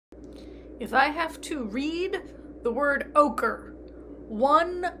if I have to read the word ochre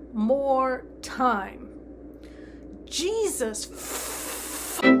one more time, Jesus.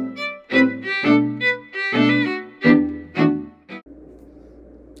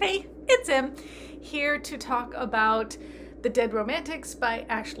 Hey, it's Em, here to talk about The Dead Romantics by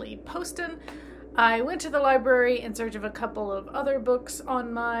Ashley Poston. I went to the library in search of a couple of other books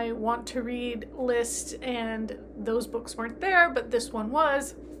on my want to read list, and those books weren't there, but this one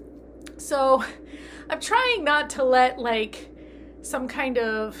was. So I'm trying not to let some kind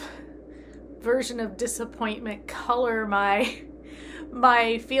of version of disappointment color my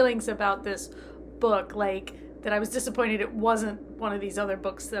feelings about this book, that I was disappointed it wasn't one of these other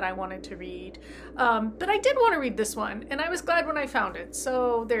books that I wanted to read. But I did want to read this one, and I was glad when I found it,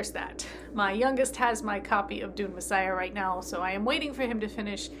 so there's that. My youngest has my copy of Dune Messiah right now, so I am waiting for him to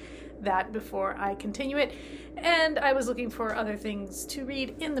finish that before I continue it, and I was looking for other things to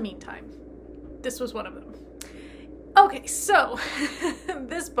read in the meantime. This was one of them. Okay, so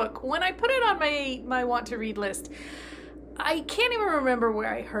this book, when I put it on my want to read list, I can't even remember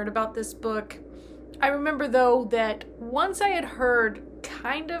where I heard about this book. I remember though that once I had heard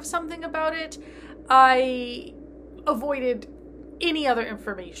kind of something about it, I avoided any other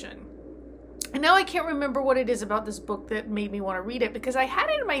information. And now I can't remember what it is about this book that made me want to read it, because I had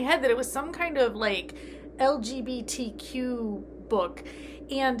it in my head that it was some kind of LGBTQ book.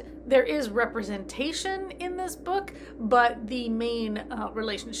 And there is representation in this book, but the main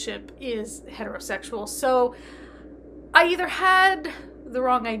relationship is heterosexual. So I either had the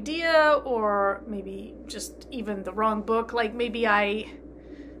wrong idea, or maybe just even the wrong book. Maybe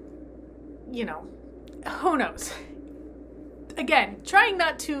who knows? Again, trying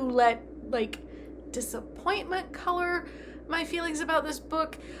not to let disappointment color my feelings about this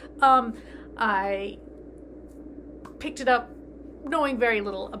book. I picked it up knowing very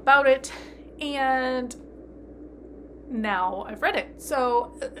little about it, and now I've read it.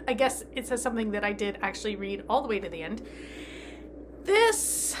 So I guess it says something that I did actually read all the way to the end.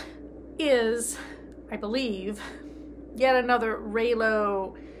 This is, I believe, yet another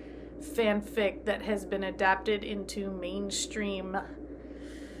Reylo fanfic that has been adapted into mainstream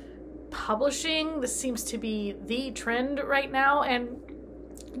publishing. This seems to be the trend right now, and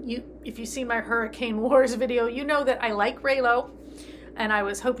if you've seen my Hurricane Wars video, you know that I like Reylo, and I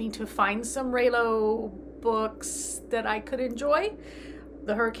was hoping to find some Reylo books that I could enjoy.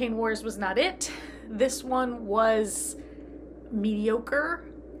 The Hurricane Wars was not it. This one was mediocre,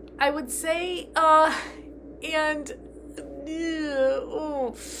 I would say, and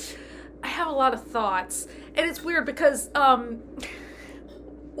I have a lot of thoughts, and it's weird because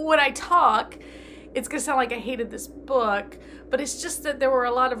when I talk, it's gonna sound like I hated this book, but it's just that there were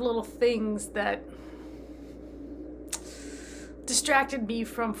a lot of little things that distracted me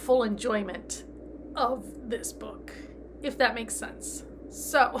from full enjoyment of this book, if that makes sense.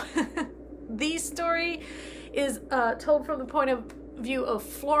 So the story is told from the point of view of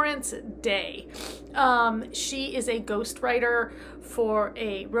Florence Day. She is a ghostwriter for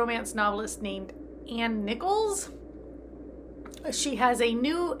a romance novelist named Ann Nichols. She has a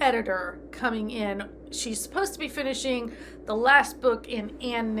new editor coming in. She's supposed to be finishing the last book in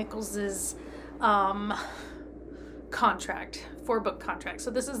Ann Nichols's contract, 4-book contract. So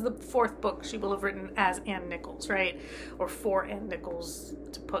this is the 4th book she will have written as Ann Nichols, right? Or for Ann Nichols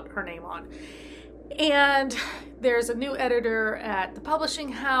to put her name on. And there's a new editor at the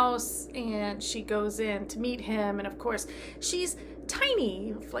publishing house, and she goes in to meet him, and of course she's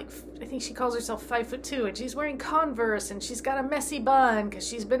tiny, I think she calls herself 5'2", and she's wearing Converse, and she's got a messy bun because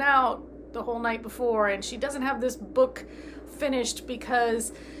she's been out the whole night before, and she doesn't have this book finished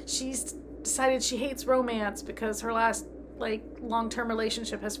because she's decided she hates romance because her last long-term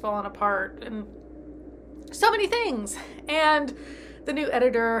relationship has fallen apart, and so many things. And the new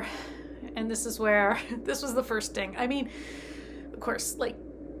editor, and this is where this was the first thing. I mean, of course,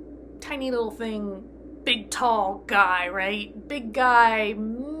 tiny little thing, big tall guy, right? Big guy,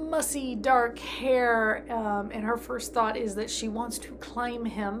 mussy dark hair, and her first thought is that she wants to climb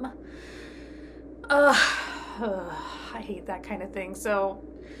him. I hate that kind of thing. So,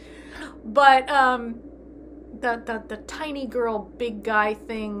 but the tiny girl, big guy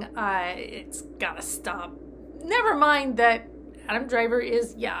thing, it's gotta stop. Never mind that Adam Driver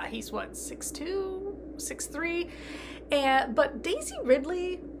is, he's what, 6'2", 6'3", but Daisy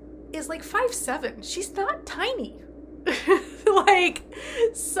Ridley is 5'7". She's not tiny.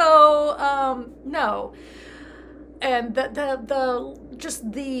 No. And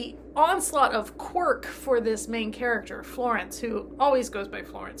the onslaught of quirk for this main character, Florence, who always goes by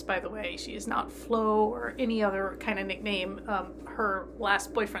Florence, by the way. She is not Flo or any other kind of nickname. Her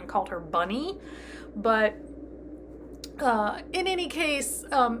last boyfriend called her Bunny, but in any case,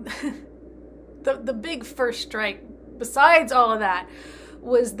 the big first strike, besides all of that,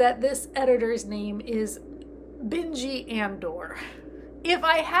 was that this editor's name is Benji Andor. If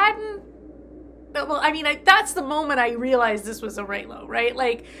I hadn't, well, I mean, that's the moment I realized this was a Raylo, right?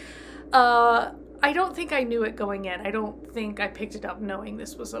 Like, I don't think I knew it going in. I don't think I picked it up knowing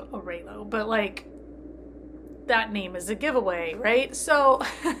this was a Raylo, but like, that name is a giveaway, right? So,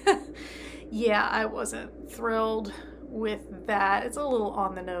 yeah, I wasn't thrilled with that. It's a little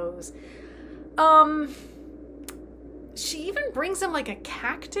on the nose. She even brings him like a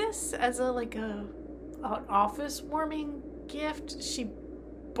cactus as an office warming gift. She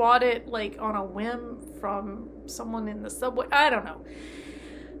bought it like on a whim from someone in the subway. I don't know.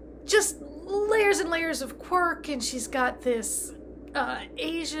 Just layers and layers of quirk, and she's got this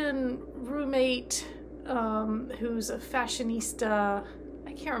Asian roommate who's a fashionista.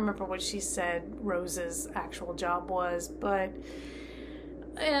 I can't remember what she said Rose's actual job was,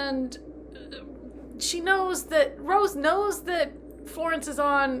 and Rose knows that Florence is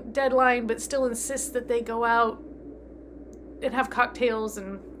on deadline, but still insists that they go out and have cocktails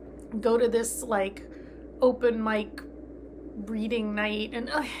and go to this like open mic reading night,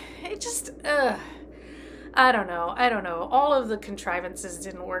 and it just I don't know. All of the contrivances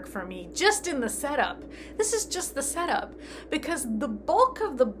didn't work for me, just in the setup. This is just the setup, because the bulk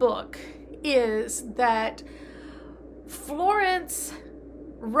of the book is that Florence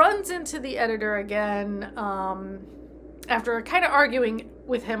runs into the editor again after kind of arguing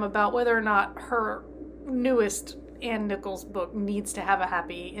with him about whether or not her newest Ann Nichols book needs to have a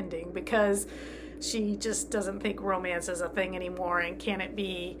happy ending, because she just doesn't think romance is a thing anymore, and can it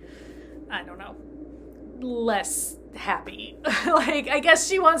be, I don't know, less happy? Like, I guess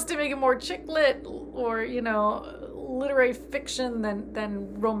she wants to make it more chick lit or, you know, literary fiction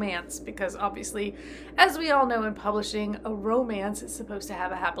than romance, because obviously, as we all know in publishing, a romance is supposed to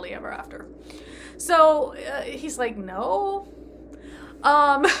have a happily ever after. So he's like, no,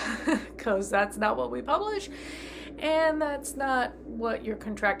 because that's not what we publish, and that's not what you're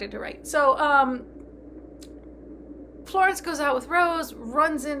contracted to write. So Florence goes out with Rose,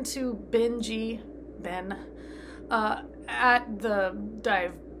 runs into Ben at the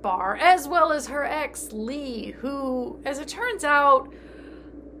dive bar, as well as her ex Lee, who, as it turns out,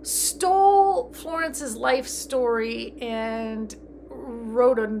 stole Florence's life story and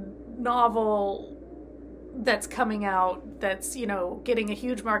wrote a novel that's coming out that's, you know, getting a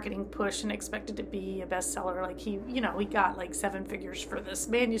huge marketing push and expected to be a bestseller. Like, he got like 7 figures for this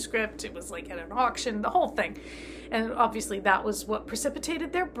manuscript. It was like at an auction, the whole thing. And obviously that was what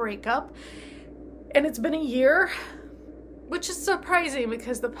precipitated their breakup. And it's been a year, which is surprising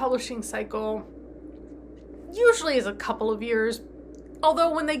because the publishing cycle usually is a couple of years.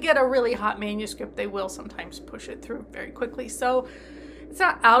 Although when they get a really hot manuscript, they will sometimes push it through very quickly. So it's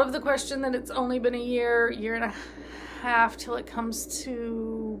not out of the question that it's only been a year and a half till it comes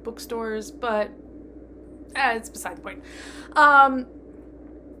to bookstores, but it's beside the point.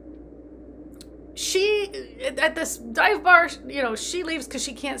 She, at this dive bar, you know, she leaves because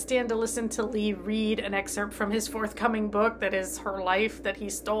she can't stand to listen to Lee read an excerpt from his forthcoming book that is her life that he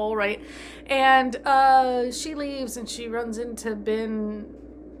stole, right? And she leaves and she runs into Ben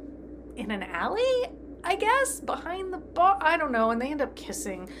in an alley, I guess, behind the bar. I don't know, and they end up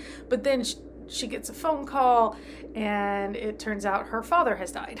kissing. But then she gets a phone call, and it turns out her father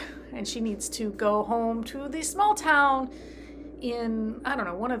has died, and she needs to go home to the small town in, I don't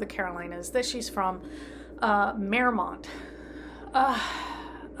know, one of the Carolinas that she's from, Marymount.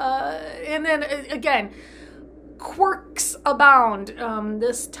 And then, again, quirks abound.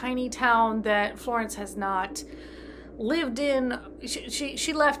 This tiny town that Florence has not lived in.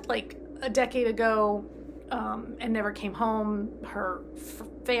 She left like a decade ago and never came home. Her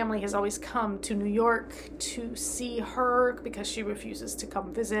family has always come to New York to see her because she refuses to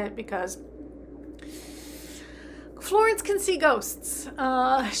come visit because Florence can see ghosts.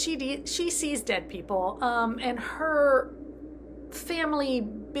 She sees dead people. And her family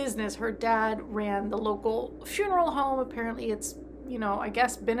business, her dad ran the local funeral home. Apparently it's, you know, I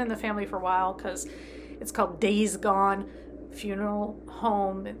guess been in the family for a while because it's called Days Gone Funeral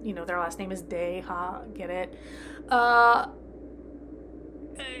Home. You know, their last name is Day, get it?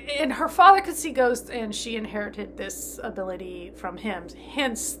 And her father could see ghosts, and she inherited this ability from him.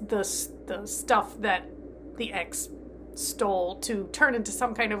 Hence the stuff that the ex stole to turn into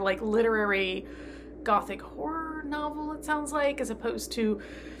some kind of like literary gothic horror novel, it sounds like, as opposed to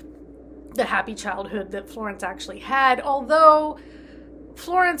the happy childhood that Florence actually had. Although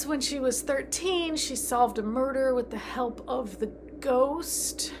Florence, when she was 13, she solved a murder with the help of the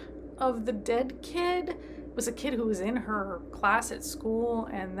ghost of the dead kid. It was a kid who was in her class at school,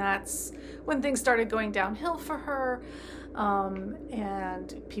 and that's when things started going downhill for her.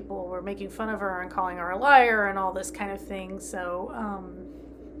 And people were making fun of her and calling her a liar and all this kind of thing. So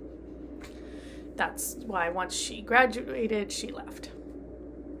that's why once she graduated, she left.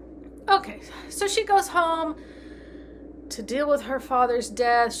 Okay, so she goes home to deal with her father's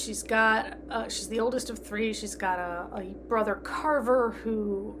death. She's the oldest of three. She's got a brother, Carver,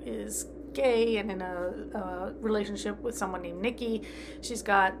 who is gay and in a relationship with someone named Nikki. She's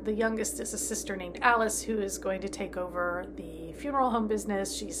got the youngest is a sister named Alice, who is going to take over the funeral home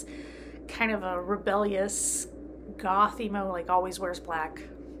business. She's kind of a rebellious goth emo, like always wears black,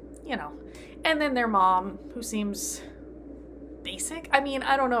 you know. And then their mom, who seems basic. I mean,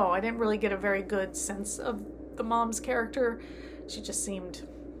 I don't know. I didn't really get a very good sense of the mom's character. She just seemed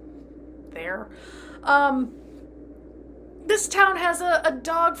there. This town has a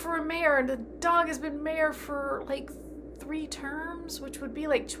dog for a mayor, and the dog has been mayor for like 3 terms, which would be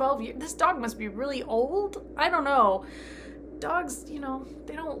like 12 years. This dog must be really old. I don't know. Dogs, you know,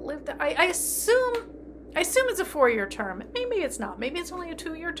 they don't live that. I assume it's a 4-year term. Maybe it's not. Maybe it's only a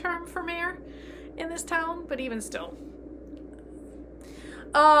 2-year term for mayor in this town, but even still.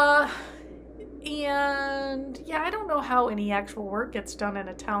 And yeah, I don't know how any actual work gets done in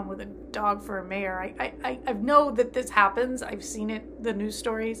a town with a dog for a mayor. I know that this happens. I've seen it, the news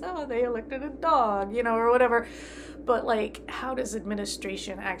stories. Oh, they elected a dog, you know, or whatever. But like, how does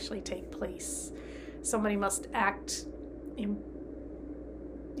administration actually take place? Somebody must act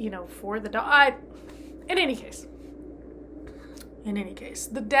for the dog. In any case,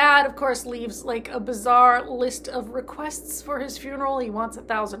 the dad, of course, leaves like a bizarre list of requests for his funeral. He wants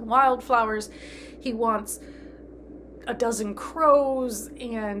 1,000 wildflowers. He wants 12 crows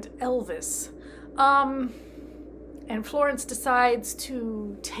and Elvis. And Florence decides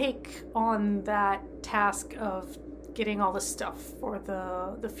to take on that task of getting all the stuff for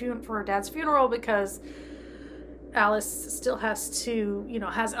for her dad's funeral, because Alice still has to,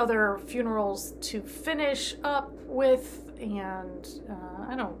 has other funerals to finish up with, and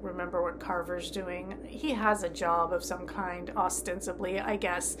I don't remember what Carver's doing. He has a job of some kind, ostensibly, I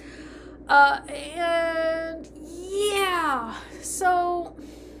guess. And yeah, so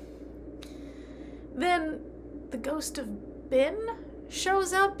then the ghost of Ben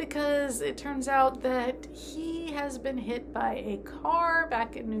shows up, because it turns out that he has been hit by a car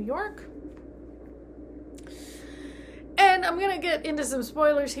back in New York. And I'm going to get into some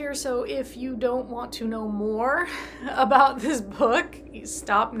spoilers here, so if you don't want to know more about this book, you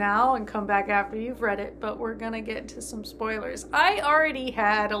stop now and come back after you've read it, but we're going to get to some spoilers. I already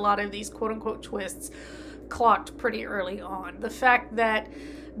had a lot of these quote-unquote twists clocked pretty early on. The fact that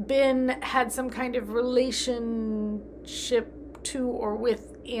Ben had some kind of relationship to or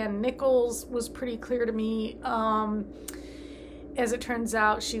with Ann Nichols was pretty clear to me. As it turns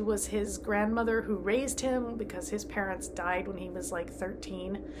out, she was his grandmother who raised him, because his parents died when he was like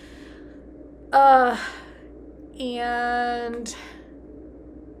 13. And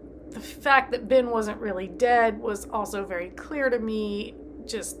the fact that Ben wasn't really dead was also very clear to me,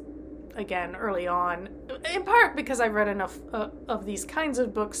 just again early on, in part because I've read enough of these kinds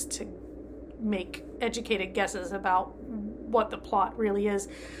of books to make educated guesses about what the plot really is,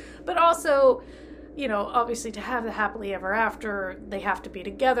 but also, obviously to have the happily ever after, they have to be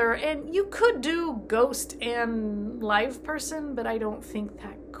together. And you could do ghost and live person, but I don't think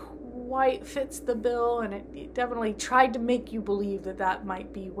that quite fits the bill. And it definitely tried to make you believe that that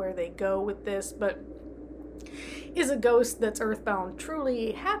might be where they go with this. But is a ghost that's earthbound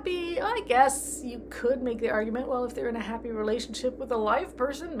truly happy? I guess you could make the argument, well, if they're in a happy relationship with a live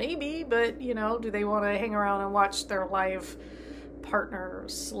person, maybe. But, do they want to hang around and watch their live partner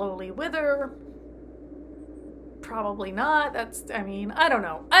slowly wither? Probably not. I don't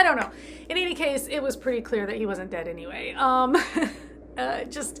know. In any case, it was pretty clear that he wasn't dead anyway.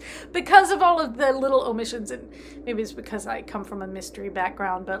 Just because of all of the little omissions, and maybe it's because I come from a mystery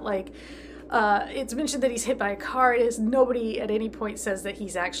background, but it's mentioned that he's hit by a car. It is, nobody at any point says that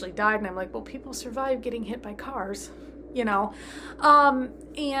he's actually died, and I'm like, well, people survive getting hit by cars, and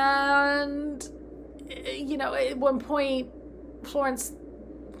at one point, Florence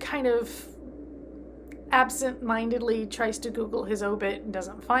kind of absent-mindedly tries to Google his obit and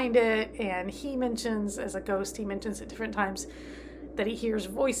doesn't find it, and he mentions, as a ghost, at different times that he hears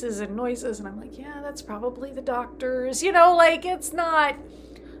voices and noises, and I'm like, yeah, that's probably the doctors, it's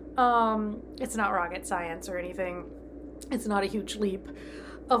not rocket science or anything. It's not a huge leap.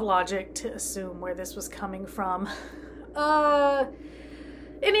 of logic to assume where this was coming from.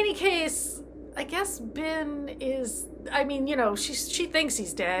 In any case, I guess Ben is, I mean, you know, she thinks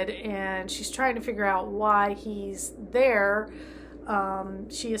he's dead, and she's trying to figure out why he's there.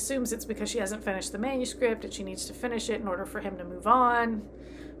 She assumes it's because she hasn't finished the manuscript and she needs to finish it in order for him to move on,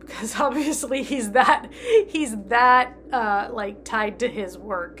 because obviously he's that like tied to his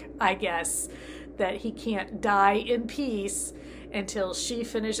work, I guess, that he can't die in peace until she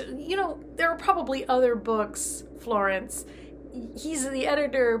finishes. You know, there are probably other books, Florence. He's the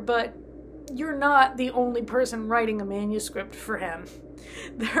editor, but you're not the only person writing a manuscript for him.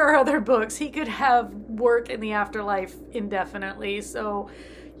 There are other books. He could have work in the afterlife indefinitely. So,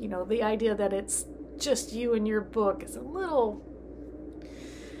 you know, the idea that it's just you and your book is a little...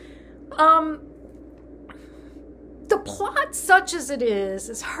 The plot, such as it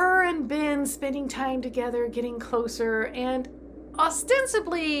is her and Ben spending time together, getting closer, and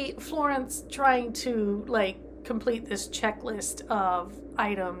ostensibly Florence trying to, like, complete this checklist of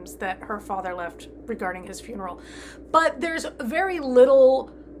items that her father left regarding his funeral. But there's very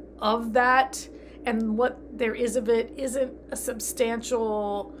little of that, and what there is of it isn't a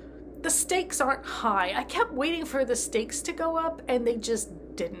substantial... The stakes aren't high. I kept waiting for the stakes to go up, and they just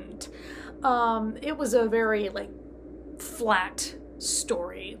didn't. It was a very, like, flat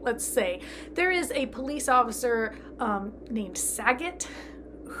story, let's say. There is a police officer named Saget,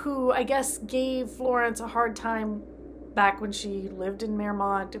 who I guess gave Florence a hard time back when she lived in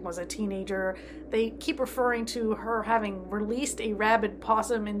Maremont and was a teenager. They keep referring to her having released a rabid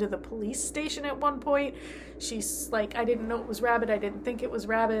possum into the police station at one point. She's like, I didn't know it was rabid, I didn't think it was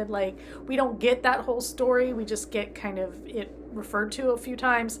rabid. Like, we don't get that whole story, we just get kind of it referred to a few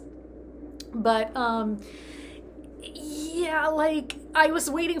times. But yeah, like, I was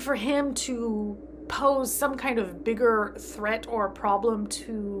waiting for him to pose some kind of bigger threat or problem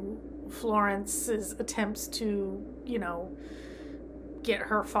to Florence's attempts to, you know, get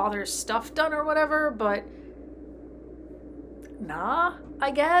her father's stuff done or whatever, but nah,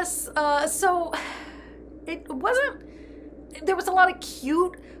 I guess. So it wasn't, there was a lot of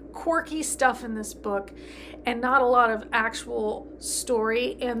cute, quirky stuff in this book and not a lot of actual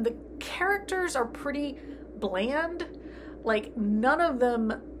story, and the characters are pretty bland. Like, none of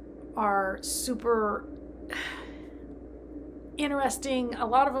them are super interesting. A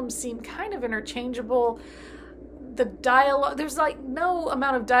lot of them seem kind of interchangeable. The dialogue, there's like no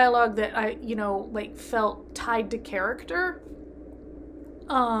amount of dialogue that I, you know, like felt tied to character.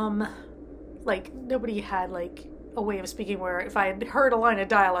 Like nobody had like a way of speaking where if I had heard a line of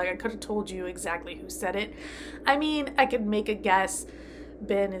dialogue, I could have told you exactly who said it. I mean, I could make a guess.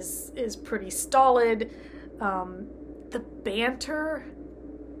 Ben is pretty stolid. The banter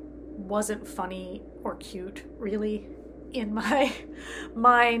wasn't funny or cute, really, in my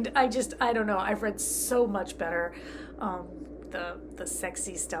mind. I don't know. I've read so much better. The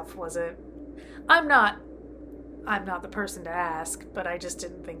sexy stuff wasn't. I'm not the person to ask, but I just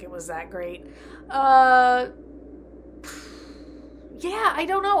didn't think it was that great. Yeah, I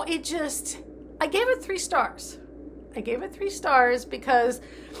don't know. It just, I gave it 3 stars. I gave it 3 stars because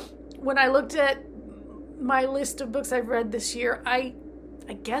when I looked at my list of books I've read this year, I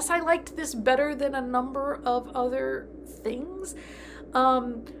guess I liked this better than a number of other things.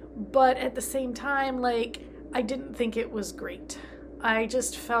 But at the same time, like, I didn't think it was great. I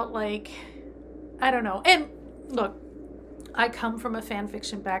just felt like, I don't know. And look, I come from a fan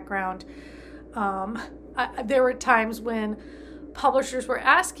fiction background. There were times when publishers were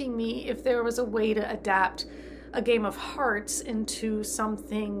asking me if there was a way to adapt A Game of Hearts into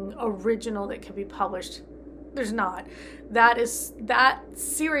something original that could be published. There's not. That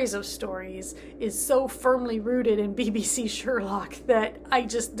series of stories is so firmly rooted in BBC Sherlock that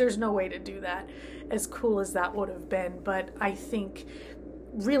there's no way to do that, as cool as that would have been. But I think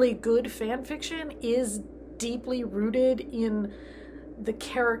really good fan fiction is deeply rooted in the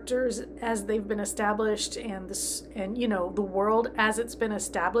characters as they've been established and you know, the world as it's been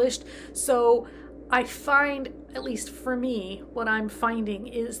established. So I find, at least for me, what I'm finding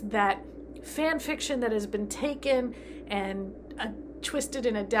is that fan fiction that has been taken and twisted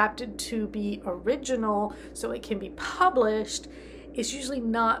and adapted to be original so it can be published is usually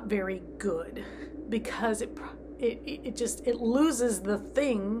not very good, because it loses the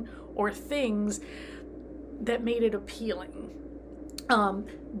thing or things that made it appealing.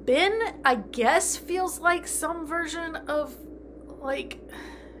 Ben, I guess, feels like some version of, like,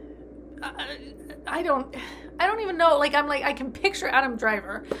 I don't even know. Like, I can picture Adam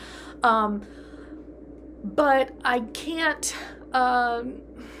Driver, but I can't, and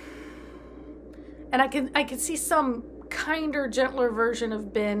I can see some kinder, gentler version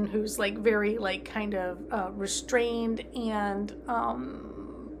of Ben, who's like very like kind of restrained and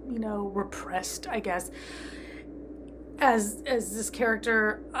you know, repressed, I guess. As this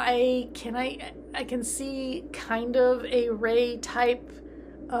character, I can see kind of a Ray type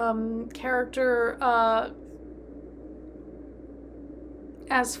character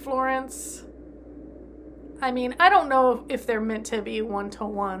as Florence. I mean, I don't know if they're meant to be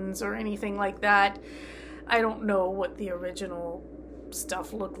one-to-ones or anything like that. I don't know what the original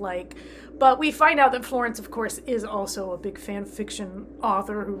stuff looked like. But we find out that Florence, of course, is also a big fan fiction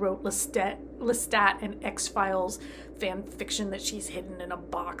author who wrote Lestat and X-Files fan fiction that she's hidden in a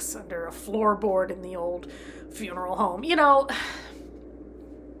box under a floorboard in the old funeral home. You know,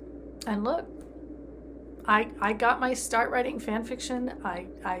 and look, I got my start writing fan fiction.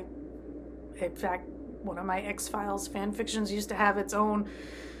 In fact, one of my X-Files fan fictions used to have its own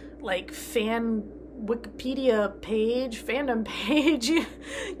like fan Wikipedia page, fandom page,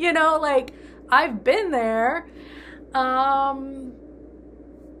 you know, like I've been there. But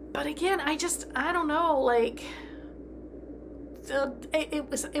again, I don't know, like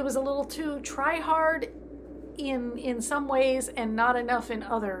it was a little too try hard in some ways and not enough in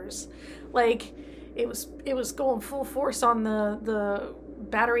others. Like it was going full force on the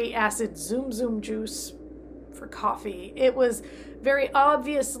battery acid zoom juice for coffee. It was very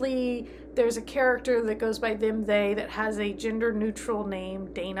obviously, there's a character that goes by them, they, that has a gender neutral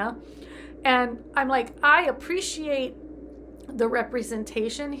name, Dana. And I'm like, I appreciate the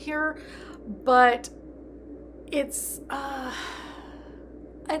representation here, but it's, I'm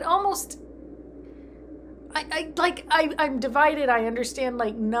divided. I understand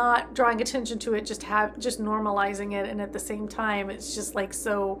like not drawing attention to it, just normalizing it. And at the same time, it's just like,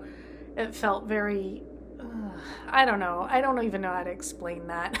 so it felt very, I don't know. I don't even know how to explain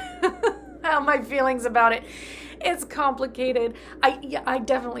that. How my feelings about it. It's complicated. I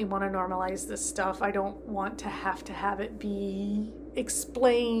definitely want to normalize this stuff. I don't want to have it be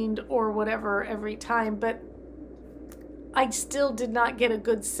explained or whatever every time, but I still did not get a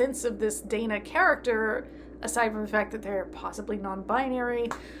good sense of this Dana character, aside from the fact that they're possibly non-binary,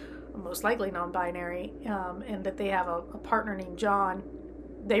 most likely non-binary, and that they have a partner named John.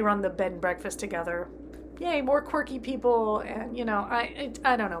 They run the bed and breakfast together. Yay, more quirky people, and you know, I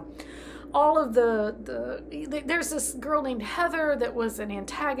don't know. All of there's this girl named Heather that was an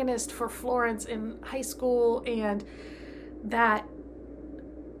antagonist for Florence in high school, and that,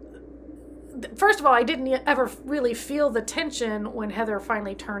 first of all, I didn't ever really feel the tension when Heather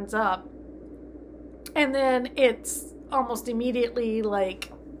finally turns up. And then it's almost immediately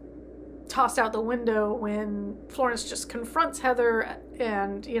like tossed out the window when Florence just confronts Heather,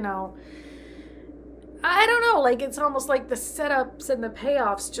 and you know, I don't know, like it's almost like the setups and the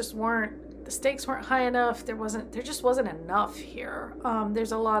payoffs just weren't, the stakes weren't high enough. There just wasn't enough here.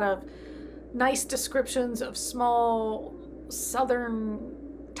 There's a lot of nice descriptions of small southern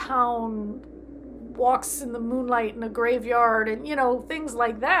town walks in the moonlight in a graveyard and, you know, things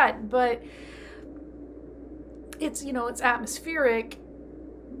like that, but it's, you know, it's atmospheric,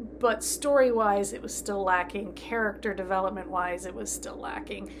 but story-wise it was still lacking. Character development-wise it was still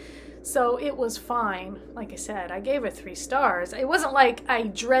lacking. So it was fine. Like I said, I gave it 3 stars. It wasn't like I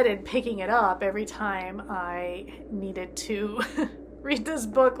dreaded picking it up every time I needed to read this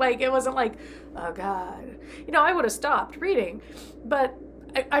book. Like, it wasn't like, oh God. You know, I would have stopped reading. But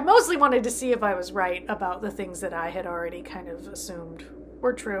I mostly wanted to see if I was right about the things that I had already kind of assumed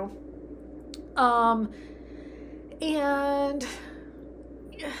were true. And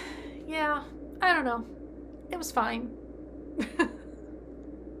yeah, I don't know. It was fine.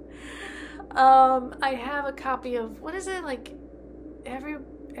 I have a copy of, what is it, like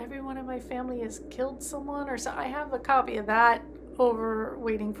everyone in my family has killed someone or so. I have a copy of that over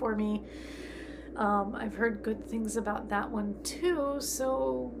waiting for me. I've heard good things about that one too,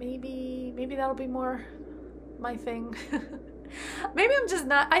 so maybe that'll be more my thing. Maybe I'm just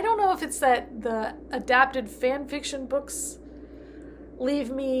not, I don't know if it's that the adapted fan fiction books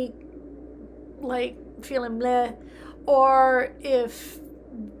leave me like feeling bleh, or if,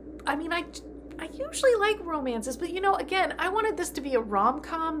 I mean, I usually like romances, but you know, again, I wanted this to be a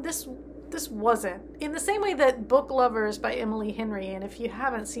rom-com. This wasn't. In the same way that Book Lovers by Emily Henry, and if you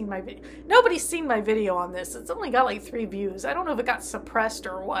haven't seen my video, nobody's seen my video on this. It's only got like 3 views. I don't know if it got suppressed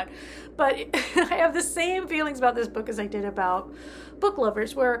or what, but I have the same feelings about this book as I did about Book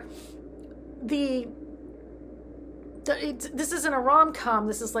Lovers, where this isn't a rom-com.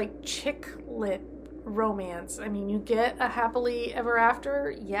 This is like chick lit romance. I mean, you get a happily ever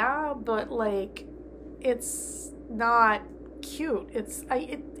after, yeah, but like it's not cute. It's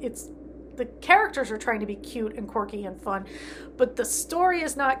the characters are trying to be cute and quirky and fun, but the story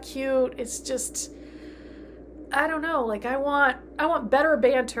is not cute. It's just, I don't know, like I want better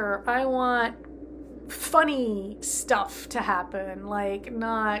banter. I want funny stuff to happen, like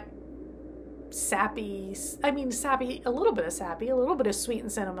not sappy. I mean, sappy, a little bit of sappy, a little bit of sweet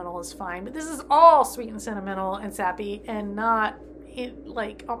and sentimental is fine, but this is all sweet and sentimental and sappy and not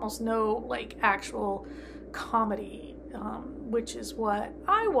like almost no like actual comedy, which is what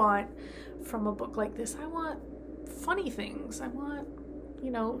I want from a book like this. I want funny things. I want,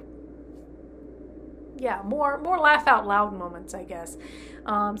 you know, yeah, more laugh out loud moments, I guess.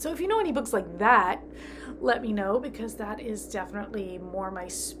 So if you know any books like that, let me know, because that is definitely more my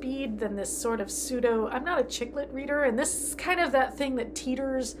speed than this sort of pseudo. I'm not a chick lit reader, and this is kind of that thing that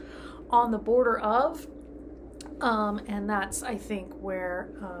teeters on the border of. And that's, I think,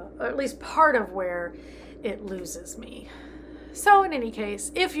 where, or at least part of where it loses me. So in any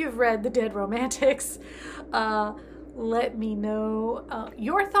case, if you've read The Dead Romantics, let me know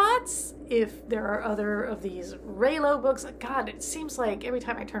your thoughts. If there are other of these Raylo books, God, it seems like every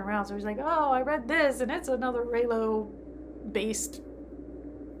time I turn around, somebody's like, oh, I read this, and it's another Raylo-based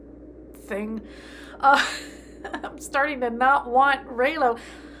thing. I'm starting to not want Raylo.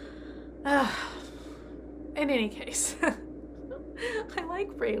 In any case, I like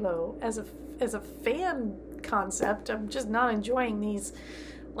Raylo as a fan concept. I'm just not enjoying these,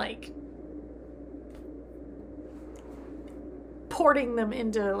 like, porting them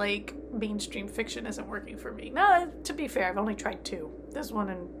into like mainstream fiction isn't working for me. No, to be fair, I've only tried 2. This one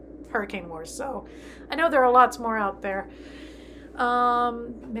and Hurricane Wars, so I know there are lots more out there.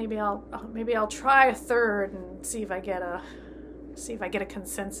 Maybe I'll try a 3rd and see if I get a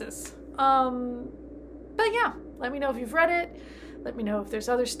consensus. But yeah, let me know if you've read it. Let me know if there's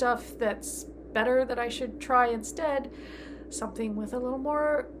other stuff that's better that I should try instead. Something with a little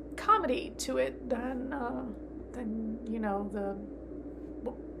more comedy to it than you know, the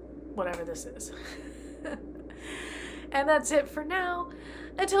whatever this is. And that's it for now.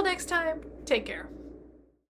 Until next time, take care.